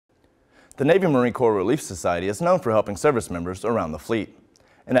The Navy Marine Corps Relief Society is known for helping service members around the fleet.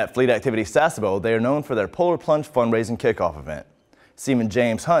 And at Fleet Activities Sasebo, they are known for their Polar Plunge fundraising kickoff event. Seaman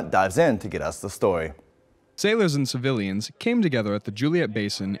James Hunt dives in to get us the story. Sailors and civilians came together at the Juliet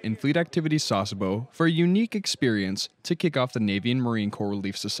Basin in Fleet Activities Sasebo for a unique experience to kick off the Navy and Marine Corps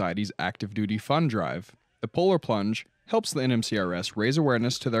Relief Society's active duty fund drive. The Polar Plunge helps the NMCRS raise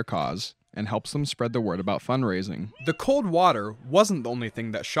awareness to their cause and helps them spread the word about fundraising. The cold water wasn't the only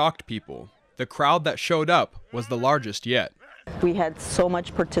thing that shocked people. The crowd that showed up was the largest yet. We had so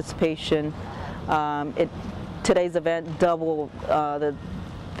much participation. Today's event doubled the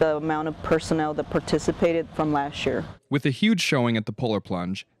amount of personnel that participated from last year. With a huge showing at the Polar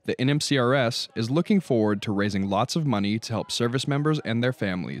Plunge, the NMCRS is looking forward to raising lots of money to help service members and their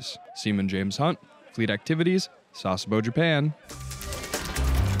families. Seaman James Hunt, Fleet Activities, Sasebo, Japan.